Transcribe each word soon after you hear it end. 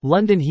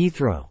London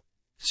Heathrow.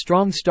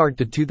 Strong start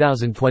to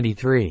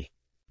 2023.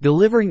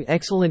 Delivering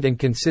excellent and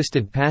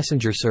consistent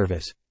passenger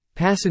service.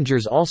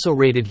 Passengers also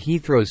rated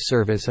Heathrow's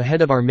service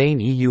ahead of our main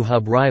EU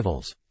hub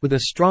rivals, with a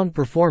strong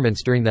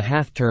performance during the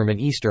half-term and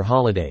Easter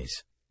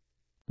holidays.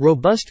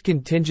 Robust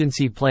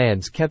contingency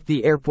plans kept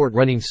the airport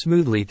running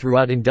smoothly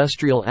throughout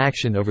industrial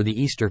action over the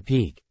Easter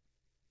peak.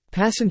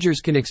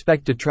 Passengers can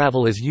expect to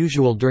travel as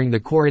usual during the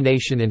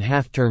coronation and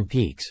half-term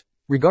peaks,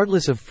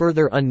 regardless of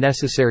further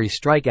unnecessary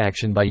strike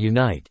action by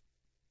Unite.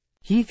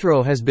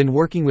 Heathrow has been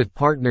working with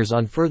partners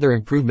on further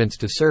improvements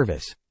to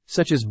service,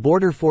 such as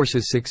Border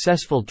Force's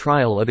successful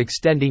trial of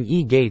extending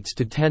e-gates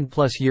to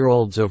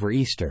 10-plus-year-olds over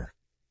Easter.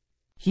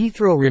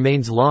 Heathrow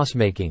remains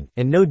loss-making,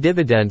 and no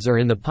dividends are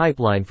in the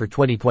pipeline for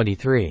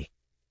 2023.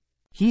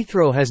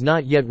 Heathrow has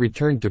not yet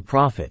returned to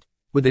profit,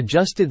 with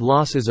adjusted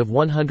losses of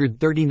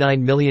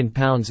 £139 million in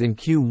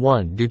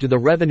Q1 due to the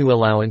revenue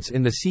allowance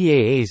in the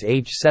CAA's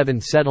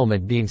H7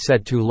 settlement being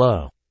set too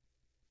low.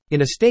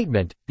 In a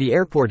statement, the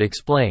airport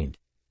explained,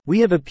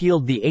 "We have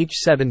appealed the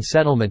H7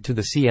 settlement to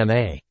the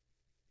CMA,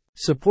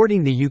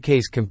 supporting the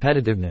UK's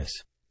competitiveness.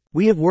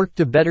 We have worked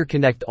to better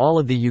connect all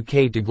of the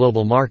UK to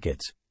global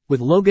markets, with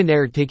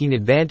Loganair taking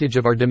advantage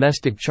of our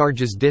domestic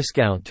charges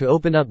discount to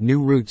open up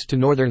new routes to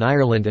Northern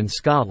Ireland and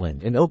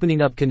Scotland and opening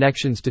up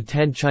connections to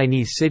 10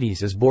 Chinese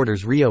cities as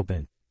borders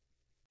reopen.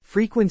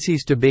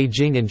 Frequencies to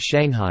Beijing and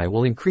Shanghai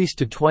will increase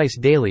to twice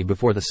daily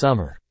before the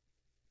summer.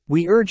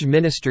 We urge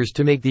ministers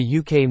to make the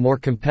UK more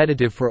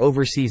competitive for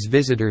overseas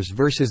visitors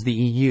versus the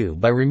EU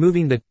by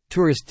removing the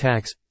tourist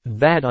tax,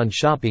 VAT on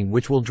shopping,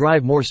 which will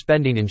drive more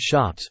spending in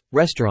shops,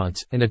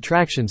 restaurants, and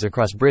attractions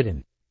across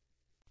Britain.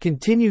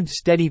 Continued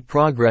steady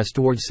progress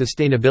towards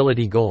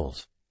sustainability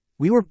goals.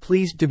 We were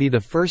pleased to be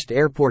the first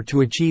airport to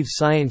achieve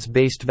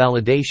science-based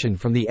validation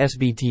from the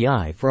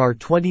SBTi for our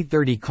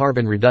 2030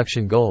 carbon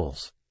reduction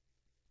goals.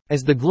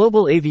 As the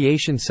global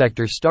aviation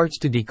sector starts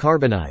to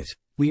decarbonize,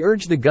 we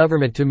urge the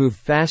government to move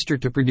faster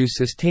to produce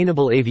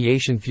sustainable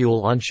aviation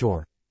fuel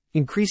onshore,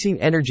 increasing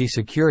energy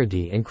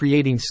security and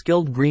creating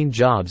skilled green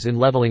jobs in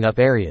leveling up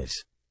areas.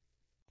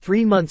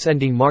 3 months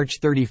ending March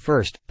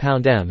 31,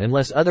 £M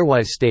unless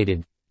otherwise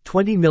stated,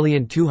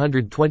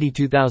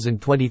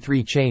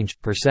 20,222,023 change,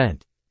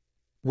 %.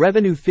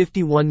 Revenue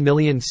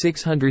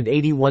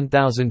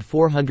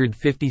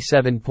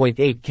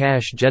 51,681,457.8.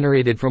 Cash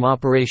generated from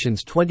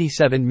operations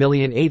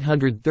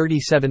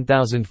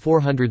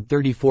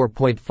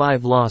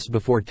 27,837,434.5. Loss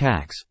before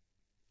tax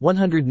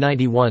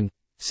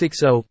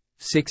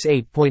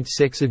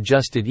 191,6068.6.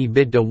 Adjusted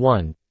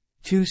EBITDA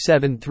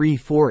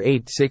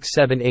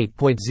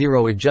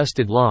 1,273,48678.0.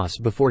 Adjusted loss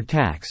before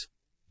tax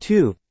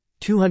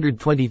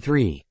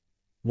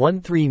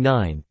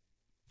 223,139,37.7.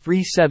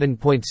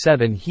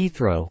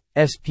 Heathrow,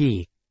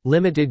 SP,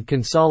 Limited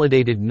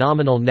consolidated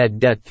nominal net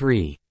debt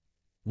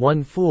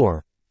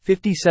 3,14,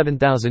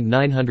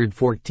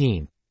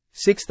 57,914,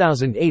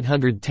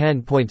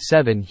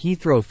 6,810.7.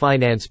 Heathrow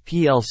Finance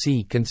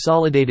plc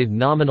consolidated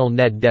nominal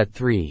net debt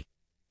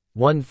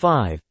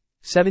 3,15,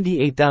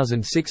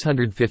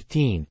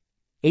 78,615,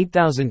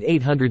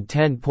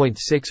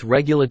 8,810.6.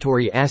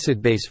 Regulatory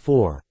asset base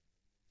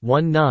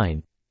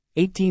 4,19,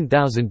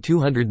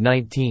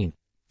 18,219,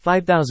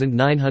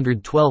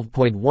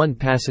 5,912.1.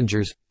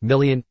 Passengers,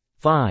 million,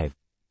 5,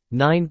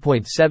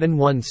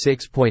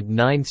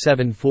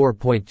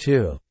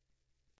 9.716.974.2.